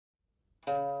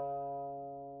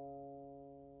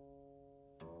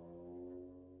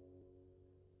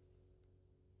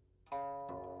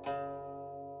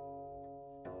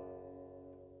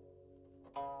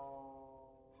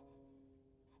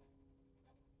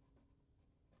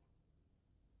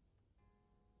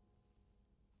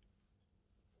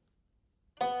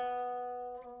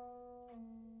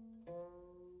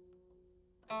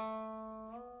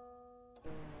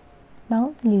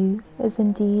Mount Liu is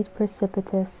indeed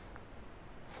precipitous,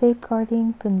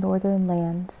 safeguarding the northern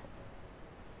land.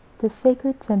 The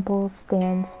sacred temple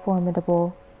stands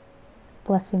formidable,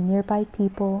 blessing nearby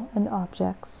people and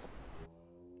objects.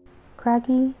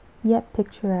 Craggy yet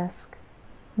picturesque,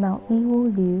 Mount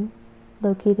Yiwu Liu,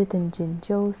 located in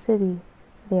Jinzhou City,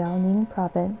 Liaoning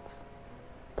Province,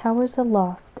 towers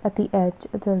aloft at the edge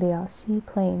of the Liaoxi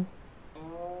Plain.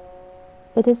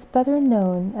 It is better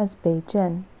known as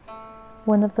Beizhen,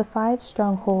 one of the 5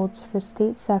 strongholds for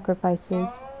state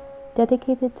sacrifices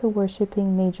dedicated to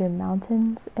worshipping major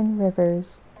mountains and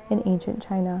rivers in ancient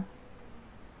China.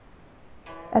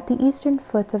 At the eastern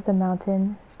foot of the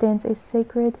mountain stands a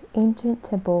sacred ancient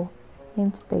temple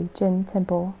named Beizhen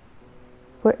Temple,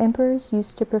 where emperors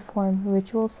used to perform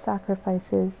ritual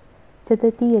sacrifices to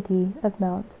the deity of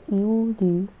Mount Yiwu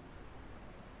Liu.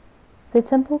 The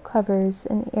temple covers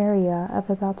an area of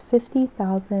about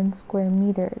 50,000 square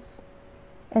meters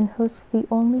and hosts the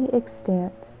only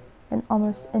extant and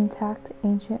almost intact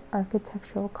ancient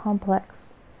architectural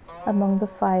complex among the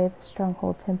 5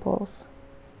 stronghold temples.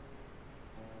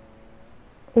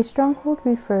 A stronghold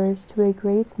refers to a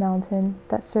great mountain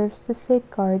that serves to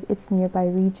safeguard its nearby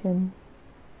region.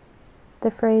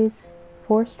 The phrase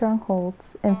 4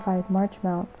 strongholds and 5 march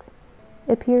mounts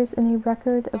appears in a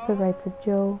record of the rites of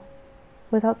Zhou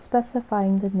without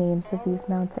specifying the names of these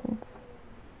mountains.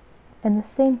 In the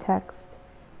same text,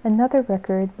 another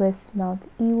record lists Mount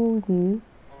Yiwu Liu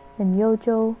and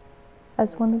Youzhou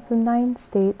as one of the 9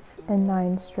 states and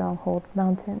 9 stronghold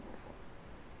mountains.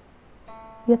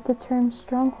 Yet the term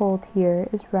stronghold here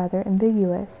is rather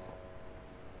ambiguous.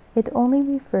 It only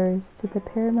refers to the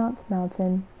paramount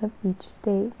mountain of each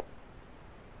state.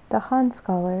 The Han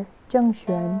scholar Zheng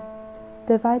Xuan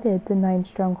divided the 9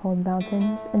 stronghold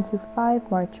mountains into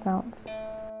 5 march mounts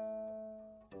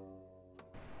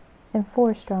and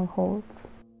 4 strongholds.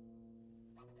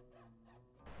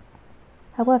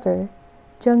 However,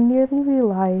 Zheng merely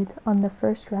relied on the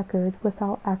first record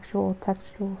without actual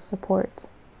textual support.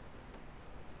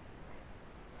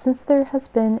 Since there has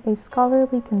been a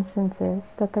scholarly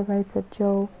consensus that the rites of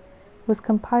Zhou was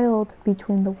compiled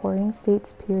between the Warring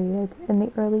States period and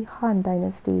the early Han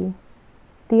Dynasty,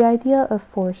 the idea of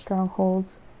 4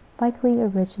 strongholds likely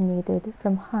originated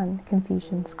from Han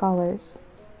Confucian scholars.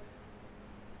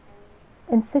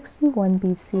 In 61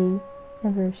 BC,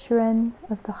 Emperor Shuen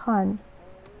of the Han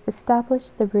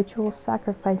established the ritual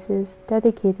sacrifices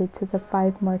dedicated to the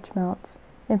 5 march mounts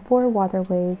and 4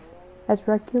 waterways as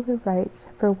regular rites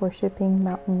for worshipping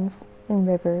mountains and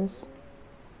rivers.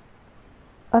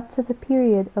 Up to the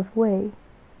period of Wei,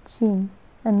 Qin,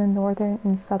 and the northern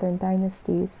and southern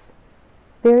dynasties,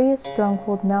 various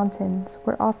stronghold mountains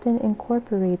were often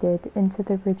incorporated into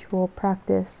the ritual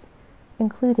practice,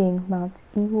 including Mount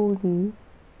Yiwu Liu.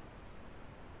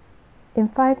 In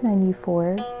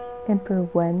 594, Emperor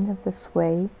Wen of the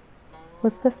Sui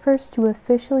was the first to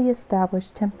officially establish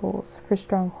temples for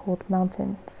stronghold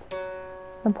mountains,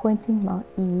 appointing Mount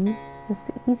Yi as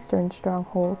the eastern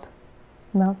stronghold,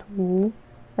 Mount Wu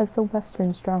as the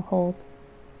western stronghold,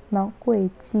 Mount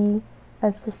Guiji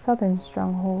as the southern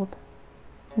stronghold,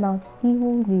 Mount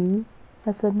Yiwu Liu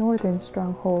as the northern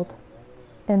stronghold,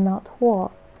 and Mount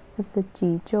Huo as the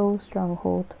Jizhou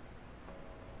stronghold.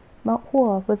 Mount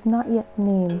Huo was not yet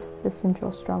named the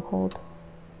central stronghold.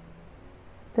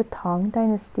 The Tang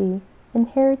dynasty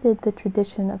inherited the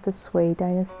tradition of the Sui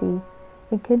dynasty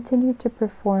and continued to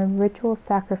perform ritual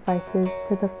sacrifices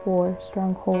to the 4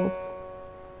 strongholds,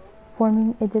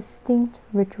 forming a distinct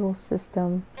ritual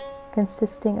system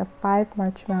consisting of 5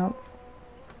 march mounts,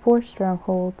 4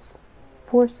 strongholds,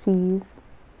 4 seas,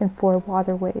 and 4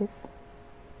 waterways,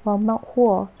 while Mount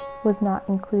Huo was not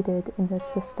included in this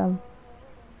system.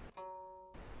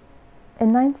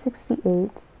 In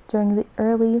 968, during the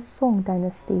early Song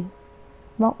dynasty,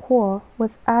 Mount Huo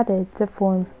was added to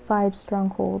form 5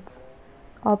 strongholds,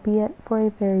 albeit for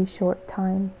a very short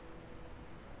time.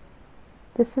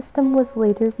 The system was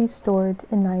later restored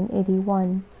in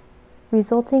 981,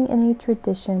 resulting in a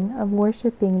tradition of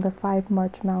worshipping the 5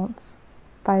 march mounts,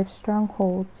 5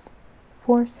 strongholds,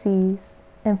 4 seas,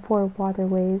 and 4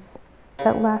 waterways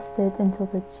that lasted until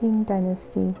the Qing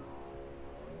dynasty.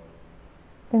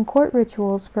 In court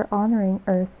rituals for honoring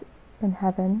earth in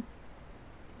heaven,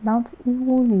 Mount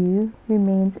Yiwuyu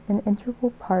remains an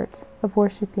integral part of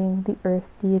worshipping the earth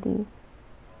deity.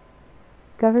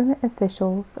 Government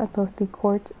officials at both the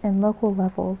court and local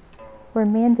levels were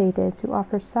mandated to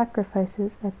offer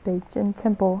sacrifices at Beizhen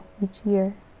Temple each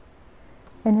year,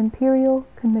 and imperial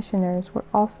commissioners were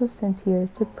also sent here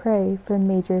to pray for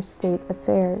major state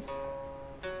affairs.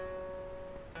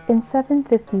 In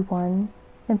 751,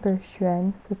 Emperor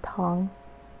Xuan the Tang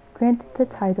granted the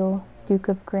title Duke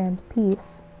of Grand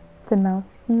Peace to Mount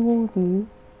Yiwuyu.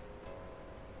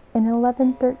 In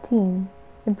 1113,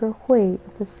 Emperor Hui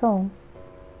of the Song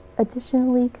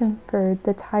additionally conferred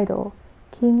the title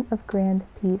King of Grand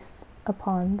Peace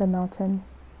upon the mountain.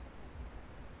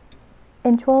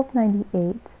 In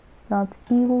 1298, Mount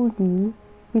Yiwuyu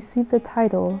received the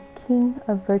title King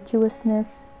of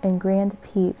Virtuousness and Grand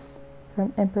Peace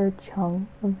from Emperor Cheng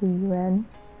of the Yuan.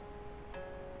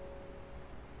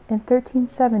 In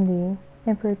 1370,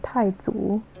 Emperor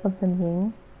Taizu of the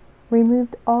Ming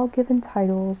removed all given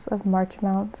titles of march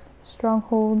mounts,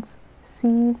 strongholds,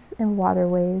 seas, and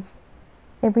waterways,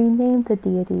 and renamed the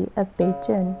deity of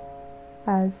Beizhen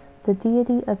as the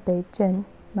deity of Beizhen,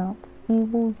 Mount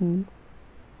Yiwuyu.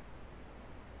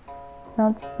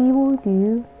 Mount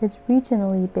Yiwuyu is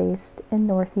regionally based in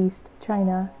northeast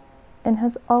China and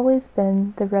has always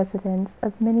been the residence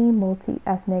of many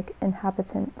multi-ethnic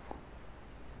inhabitants.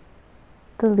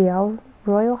 The Liao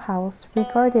royal house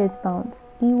regarded Mount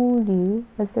Yiwuyu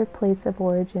as their place of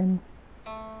origin.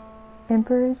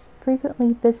 Emperors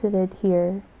frequently visited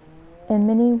here, and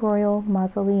many royal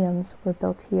mausoleums were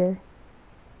built here.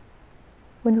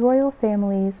 When royal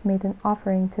families made an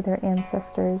offering to their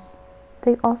ancestors,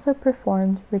 they also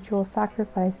performed ritual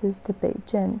sacrifices to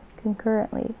Beizhen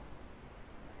concurrently.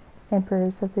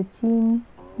 Emperors of the Jin,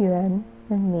 Yuan,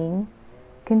 and Ming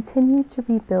continued to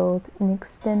rebuild and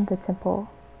extend the temple.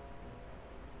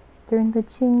 During the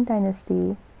Qing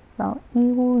dynasty, Mount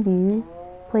Yiwuyu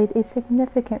played a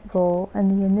significant role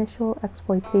in the initial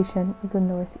exploitation of the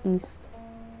northeast.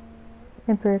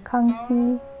 Emperor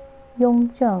Kangxi,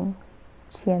 Yongzheng,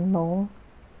 Qianlong,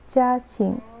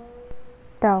 Jiaqing,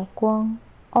 Daoguang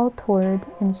all toured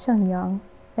in Shenyang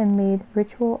and made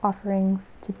ritual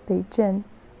offerings to Beizhen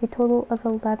a total of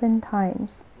 11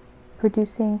 times,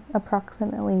 producing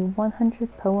approximately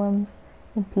 100 poems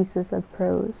and pieces of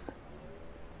prose.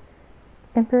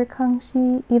 Emperor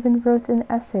Kangxi even wrote an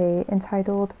essay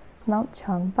entitled Mount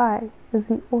Changbai is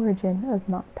the origin of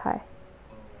Mount Tai,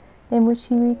 in which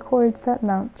he records that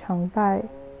Mount Changbai,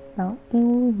 Mount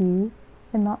Yiwuyu,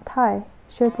 and Mount Tai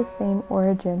share the same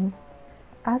origin,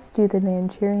 as do the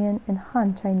Manchurian and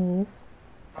Han Chinese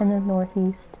in the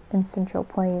northeast and central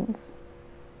plains.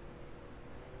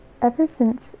 Ever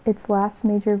since its last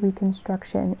major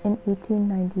reconstruction in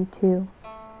 1892,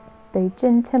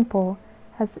 Beizhen Temple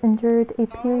has endured a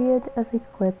period of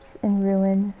eclipse and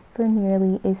ruin for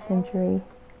nearly a century.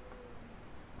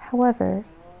 However,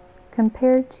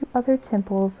 compared to other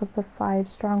temples of the 5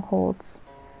 strongholds,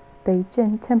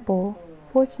 Beizhen Temple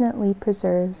fortunately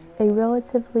preserves a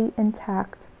relatively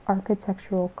intact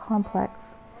architectural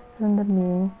complex from the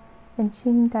Ming and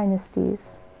Qing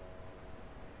dynasties.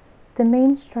 The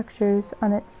main structures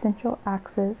on its central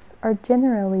axis are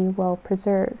generally well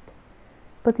preserved,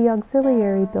 but the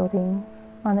auxiliary buildings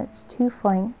on its 2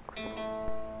 flanks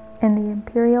and the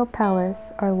imperial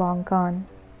palace are long gone.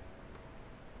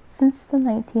 Since the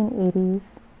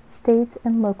 1980s, state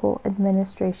and local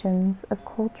administrations of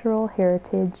cultural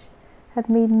heritage have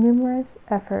made numerous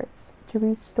efforts to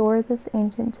restore this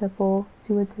ancient temple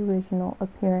to its original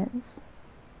appearance.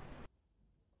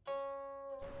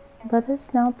 Let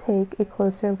us now take a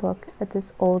closer look at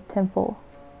this old temple.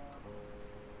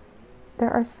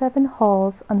 There are 7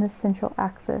 halls on the central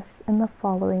axis in the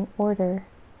following order: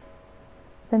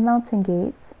 the Mountain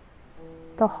Gate,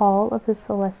 the Hall of the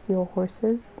Celestial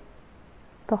Horses,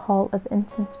 the Hall of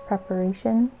Incense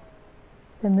Preparation,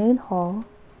 the Main Hall,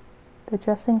 the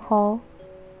Dressing Hall,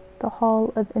 the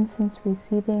Hall of Incense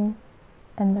Receiving,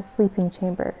 and the Sleeping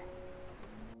Chamber.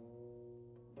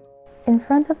 In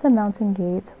front of the Mountain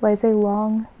Gate lies a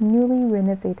long, newly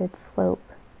renovated slope.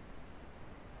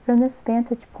 From this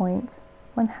vantage point,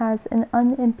 one has an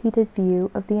unimpeded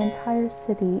view of the entire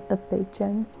city of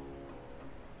Beizhen.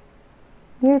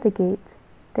 Near the gate,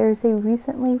 there is a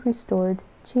recently restored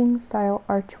Qing-style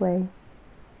archway,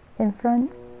 in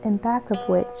front and back of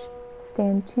which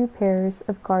stand 2 pairs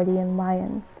of guardian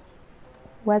lions,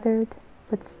 weathered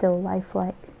but still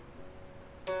lifelike.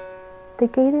 The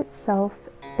gate itself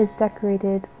is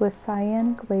decorated with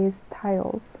cyan glazed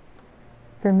tiles,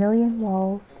 vermilion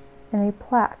walls, and a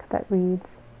plaque that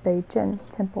reads Beizhen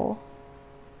Temple.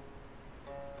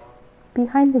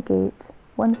 Behind the gate,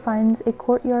 one finds a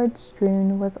courtyard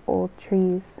strewn with old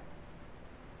trees.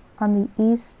 On the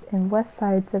east and west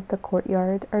sides of the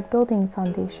courtyard are building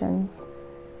foundations,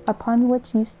 upon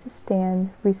which used to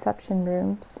stand reception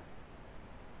rooms.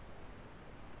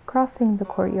 Crossing the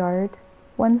courtyard,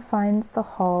 one finds the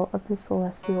Hall of the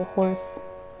Celestial Horse.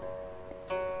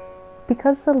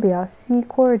 Because the Liaoxi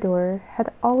corridor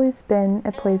had always been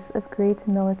a place of great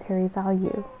military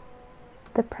value,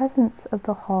 the presence of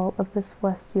the Hall of the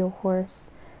Celestial Horse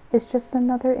is just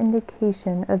another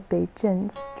indication of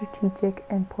Beizhen's strategic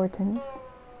importance.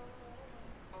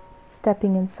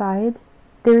 Stepping inside,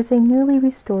 there is a newly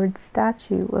restored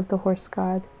statue of the horse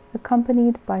god,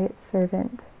 accompanied by its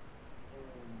servant.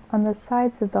 On the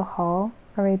sides of the hall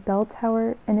are a bell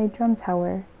tower and a drum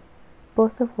tower,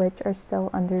 both of which are still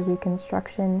under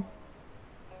reconstruction.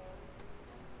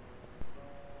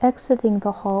 Exiting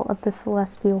the Hall of the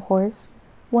Celestial Horse,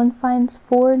 one finds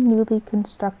 4 newly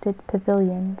constructed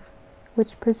pavilions,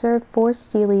 which preserve 4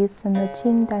 steles from the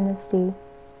Qing dynasty.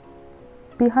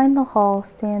 Behind the hall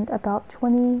stand about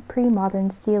 20 pre-modern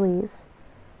steles,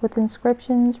 with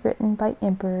inscriptions written by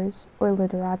emperors or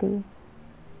literati.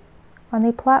 On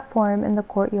a platform in the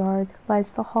courtyard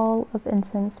lies the Hall of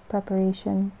Incense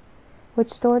Preparation,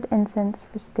 which stored incense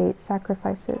for state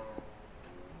sacrifices.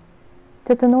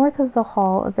 To the north of the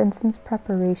Hall of Incense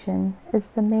Preparation is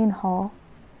the main hall,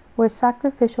 where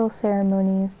sacrificial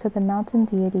ceremonies to the mountain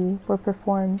deity were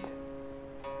performed.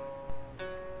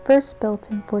 First built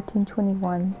in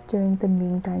 1421 during the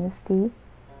Ming Dynasty,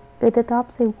 it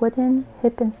adopts a wooden,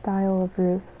 hip-in style of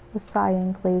roof with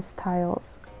cyan glazed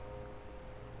tiles.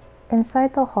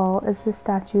 Inside the hall is the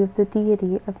statue of the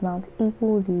deity of Mount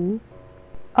Yiwu,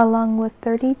 along with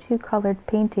 32 colored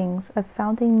paintings of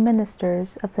founding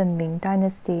ministers of the Ming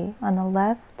Dynasty on the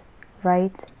left,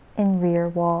 right, and rear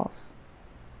walls.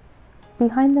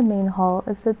 Behind the main hall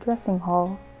is the dressing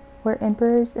hall, where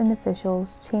emperors and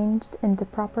officials changed into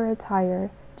proper attire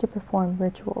to perform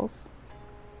rituals.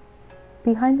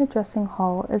 Behind the dressing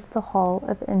hall is the Hall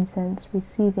of Incense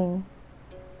Receiving,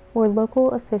 where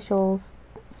local officials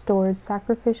stored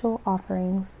sacrificial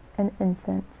offerings and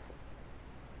incense.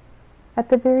 At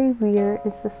the very rear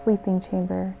is the sleeping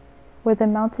chamber, where the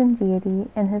mountain deity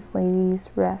and his ladies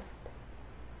rest.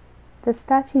 The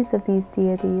statues of these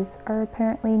deities are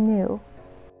apparently new.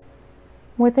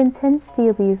 More than 10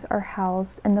 steles are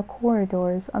housed in the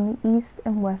corridors on the east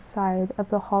and west side of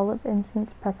the Hall of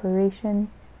Incense Preparation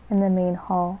and the main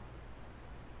hall.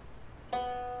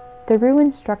 The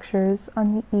ruined structures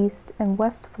on the east and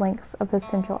west flanks of the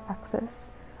central axis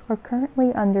are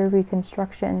currently under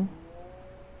reconstruction.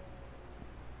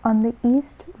 On the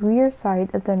east rear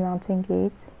side of the mountain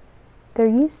gate, there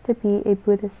used to be a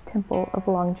Buddhist temple of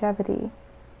longevity.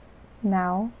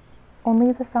 Now,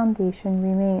 only the foundation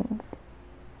remains,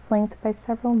 flanked by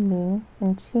several Ming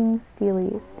and Qing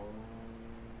steles.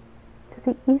 To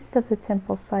the east of the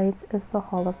temple site is the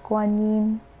Hall of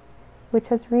Guanyin, which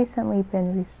has recently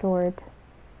been restored.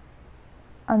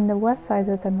 On the west side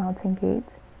of the mountain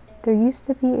gate, there used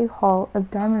to be a Hall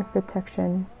of Dharma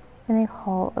Protection and a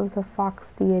Hall of the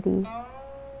Fox Deity.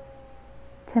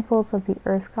 Temples of the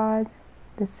Earth God,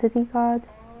 the City God,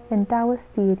 and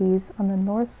Taoist deities on the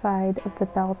north side of the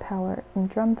bell tower and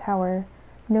drum tower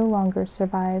no longer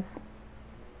survive.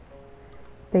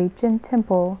 Beizhen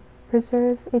Temple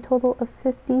preserves a total of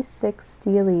 56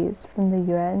 steles from the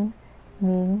Yuan,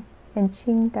 Ming, and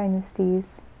Qing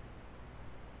dynasties.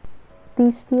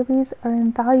 These steles are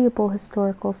invaluable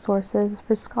historical sources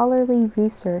for scholarly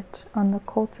research on the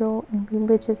cultural and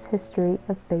religious history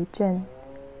of Beizhen,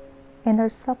 and are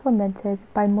supplemented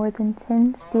by more than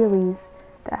 10 steles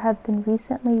that have been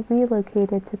recently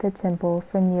relocated to the temple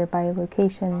from nearby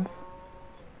locations.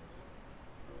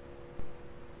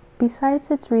 Besides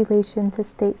its relation to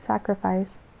state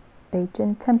sacrifice,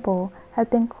 Beizhen Temple had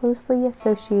been closely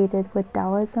associated with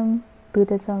Taoism,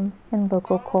 Buddhism, and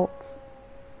local cults.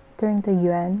 During the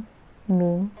Yuan,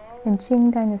 Ming, and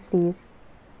Qing dynasties,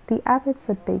 the abbots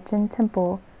of Beizhen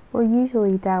Temple were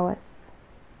usually Taoists.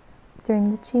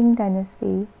 During the Qing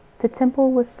dynasty, the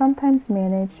temple was sometimes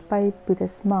managed by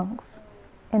Buddhist monks,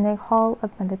 and a hall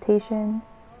of meditation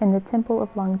and the temple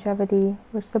of longevity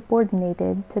were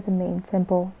subordinated to the main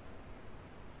temple.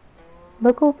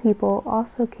 Local people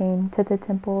also came to the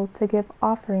temple to give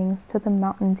offerings to the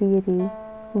mountain deity,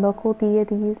 local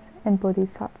deities, and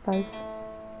bodhisattvas.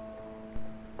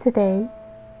 Today,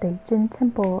 Beizhen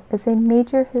Temple is a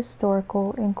major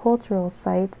historical and cultural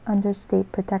site under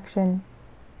state protection,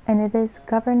 and it is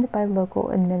governed by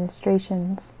local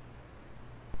administrations.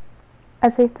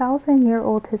 As a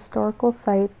 1,000-year-old historical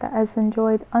site that has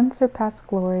enjoyed unsurpassed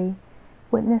glory,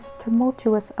 witnessed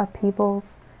tumultuous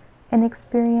upheavals, and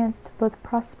experienced both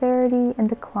prosperity and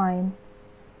decline,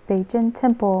 Beizhen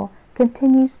Temple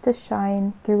continues to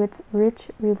shine through its rich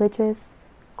religious,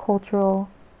 cultural,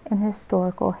 and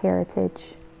historical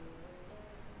heritage.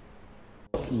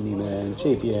 你们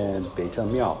这边北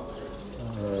正庙，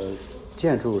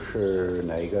建筑是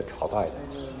哪一个朝代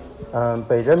的？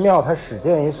北真庙它始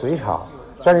建于隋朝，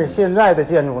但是现在的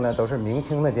建筑呢都是明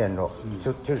清的建筑，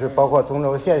就是包括中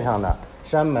轴线上的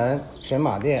山门、神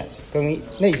马殿、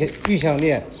内玉香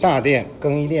殿、大殿、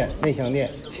更衣殿、内香殿、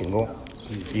寝宫，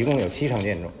一共有7层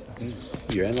建筑。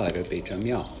原来的北真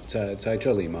庙在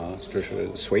这里吗？就是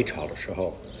隋朝的时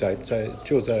候，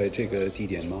就在这个地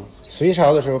点吗？隋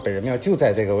朝的时候，北真庙就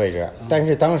在这个位置，但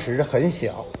是当时很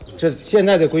小，这现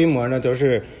在的规模呢都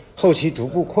是后期逐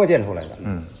步扩建出来的。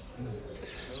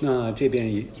那这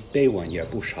边碑文也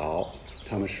不少，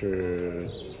他们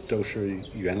都是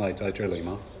原来在这里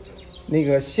吗？那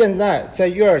个现在在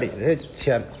院里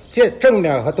的正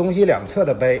面和东西两侧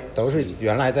的碑都是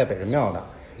原来在北真庙的，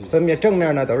分别正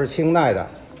面呢都是清代的，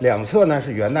两侧呢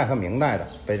是元代和明代的。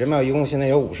北真庙一共现在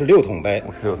有56桶碑。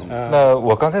56桶。那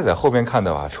我刚才在后边看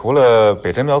到啊，除了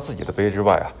北真庙自己的碑之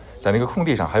外啊，在那个空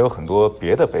地上还有很多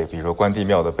别的碑，比如说关帝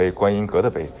庙的碑、观音阁的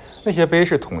碑，那些碑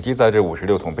是统计在这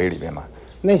56桶碑里边吗？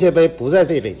那些碑不在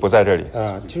这里，不在这里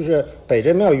就是北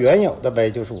真庙原有的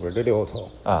碑就是56桶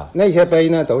啊。那些碑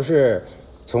呢都是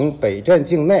从北镇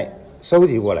境内收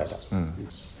集过来的。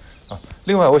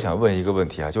另外我想问一个问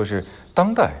题啊，就是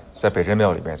当代在北真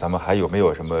庙里面，咱们还有没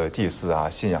有什么祭祀啊、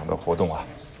信仰的活动啊？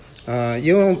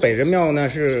因为我们北真庙呢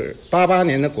是88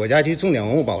年的国家级重点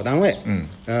文物保护单位，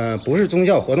不是宗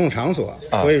教活动场所，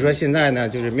所以说现在呢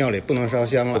就是庙里不能烧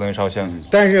香了，不能烧香。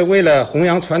但是为了弘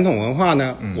扬传统文化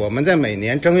呢，我们在每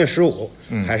年正月15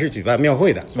还是举办庙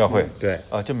会的。庙会，对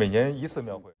就每年一次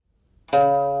庙会。